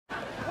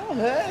Oh,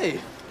 hey.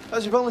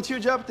 How's your volunteer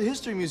job at the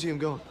History Museum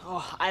going?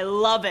 Oh, I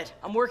love it.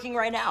 I'm working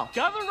right now.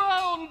 Gather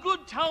round,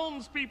 good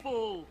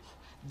townspeople.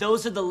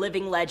 Those are the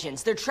living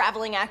legends. They're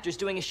traveling actors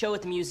doing a show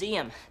at the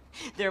museum.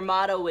 Their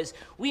motto is,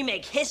 "We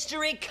make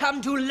history come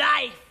to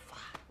life."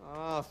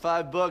 Oh,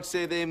 $5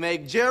 say they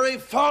make Jerry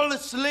fall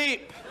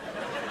asleep.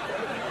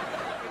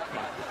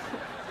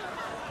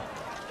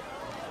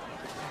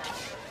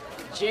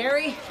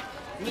 Jerry,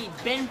 meet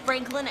Ben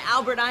Franklin,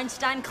 Albert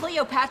Einstein,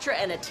 Cleopatra,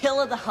 and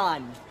Attila the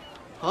Hun.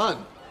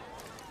 Hun?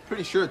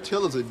 Pretty sure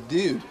Attila's a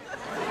dude.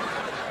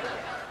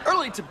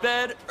 Early to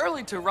bed,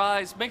 early to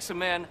rise makes a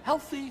man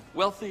healthy,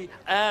 wealthy,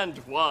 and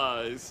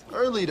wise.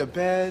 Early to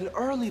bed,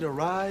 early to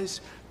rise.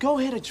 Go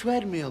hit a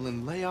treadmill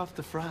and lay off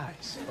the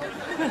fries.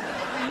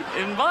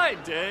 In my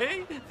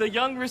day, the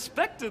young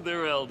respected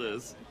their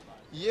elders.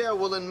 Yeah,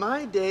 well, in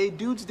my day,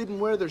 dudes didn't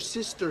wear their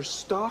sister's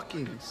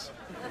stockings.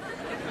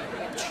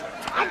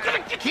 I'm gonna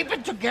keep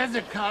it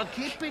together, Carl.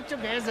 Keep it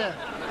together.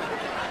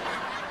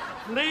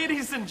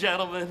 Ladies and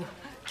gentlemen,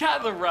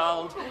 gather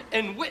round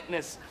and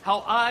witness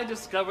how I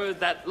discovered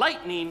that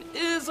lightning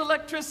is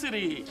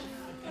electricity.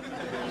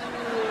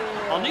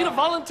 I'll need a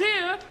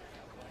volunteer.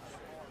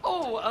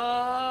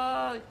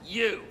 Oh,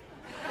 you.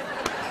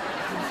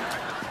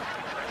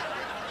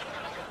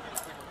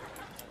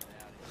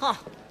 Huh.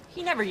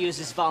 He never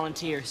uses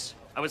volunteers.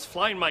 I was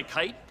flying my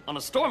kite on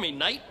a stormy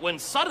night when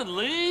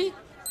suddenly...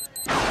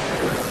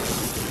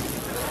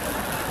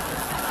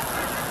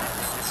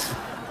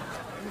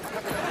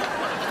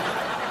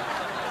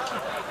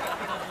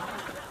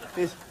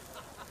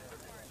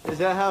 Is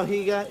that how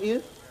he got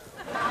you?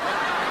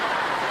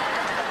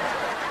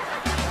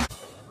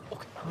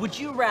 Would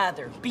you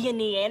rather be a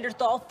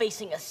Neanderthal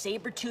facing a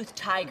saber-toothed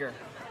tiger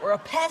or a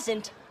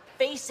peasant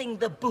facing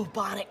the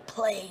bubonic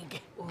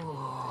plague?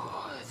 Ooh,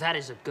 that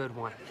is a good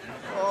one.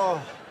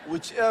 Oh,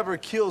 whichever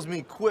kills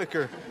me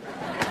quicker.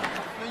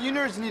 Now, you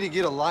nerds need to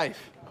get a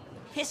life.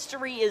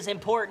 History is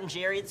important,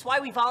 Jerry. It's why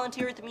we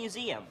volunteer at the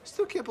museum.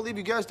 Still can't believe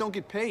you guys don't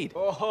get paid.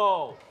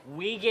 Oh,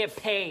 we get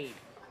paid.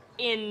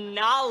 In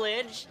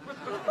knowledge.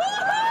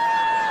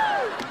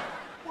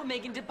 We're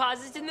making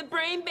deposits in the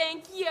brain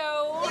bank,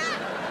 yo!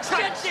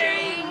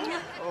 Cha-ching!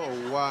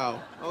 Oh,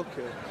 wow.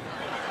 Okay.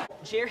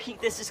 Jerry,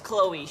 this is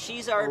Chloe.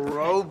 She's our...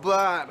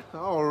 Robot.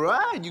 All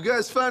right. You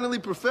guys finally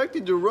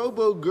perfected your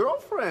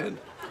robo-girlfriend.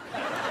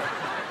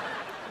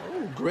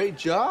 Oh, great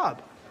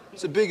job.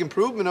 It's a big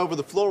improvement over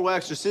the floor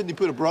waxer Sydney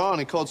put a bra on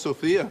and called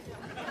Sophia.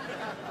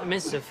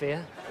 Miss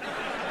Sophia.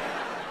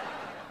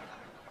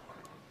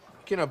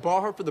 Can I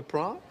borrow her for the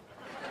prom?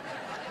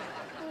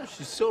 Oh,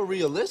 she's so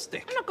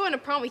realistic. I'm not going to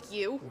prom with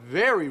you.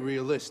 Very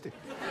realistic.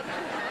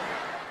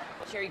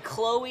 Jerry,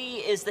 Chloe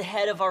is the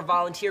head of our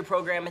volunteer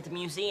program at the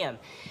museum.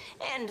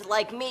 And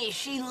like me,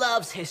 she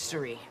loves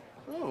history.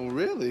 Oh,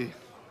 really?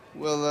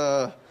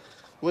 Well,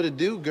 what'd it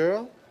do,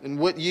 girl? And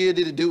what year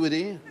did it do it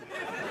in?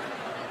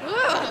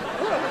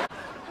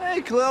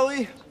 Hey,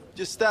 Chloe.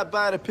 Just stopped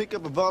by to pick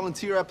up a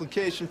volunteer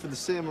application for the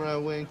Samurai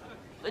Wing.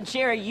 But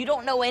Jerry, you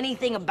don't know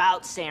anything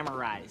about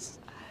samurais.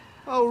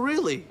 Oh,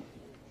 really?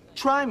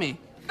 Try me.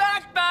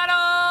 Back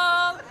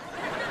battle!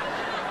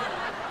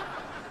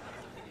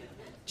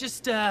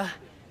 Just,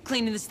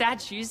 cleaning the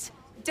statues.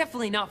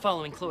 Definitely not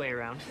following Chloe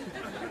around.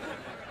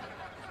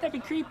 That'd be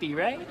creepy,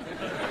 right?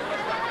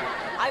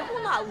 I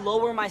will not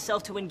lower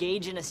myself to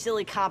engage in a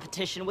silly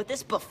competition with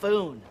this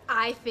buffoon.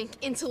 I think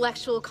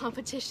intellectual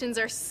competitions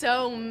are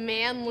so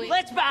manly.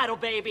 Let's battle,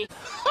 baby.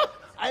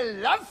 I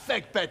love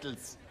fake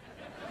battles.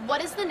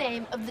 What is the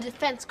name of the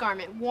defense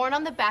garment worn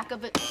on the back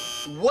of it?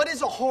 What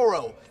is a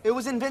horo? It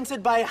was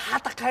invented by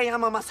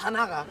Hatakeyama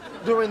Masanaga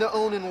during the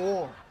Onin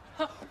War.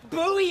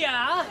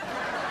 Booyah!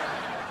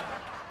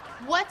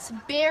 What's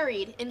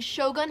buried in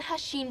Shogun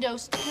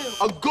Hashindo's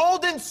tomb? A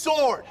golden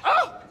sword!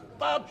 Oh,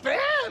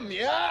 bam,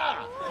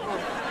 yeah.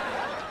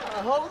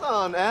 Hold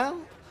on,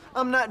 Al.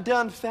 I'm not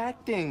done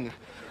facting.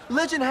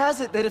 Legend has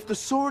it that if the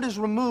sword is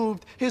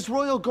removed, his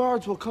royal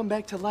guards will come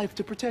back to life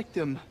to protect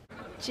him.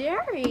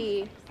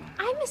 Jerry,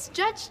 I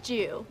misjudged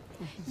you.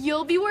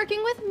 You'll be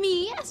working with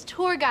me as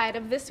tour guide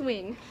of this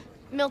wing.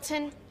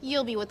 Milton,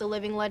 you'll be with the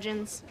living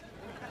legends.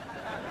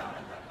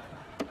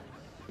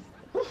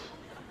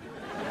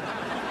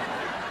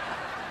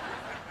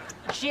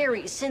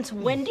 Jerry, since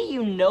when do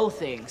you know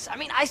things? I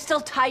mean, I still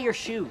tie your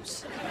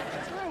shoes.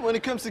 When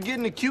it comes to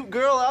getting a cute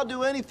girl, I'll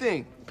do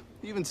anything.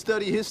 Even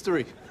study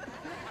history.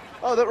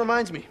 Oh, that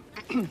reminds me.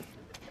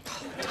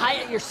 Tie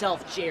it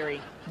yourself, Jerry.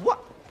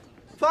 What?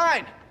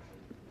 Fine.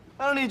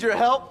 I don't need your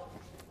help.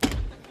 I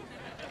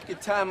can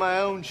tie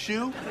my own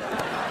shoe.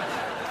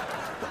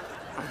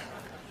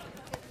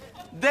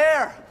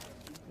 There.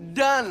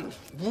 Done.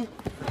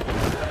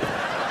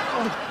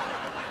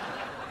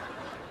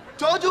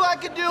 Told you I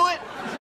could do it.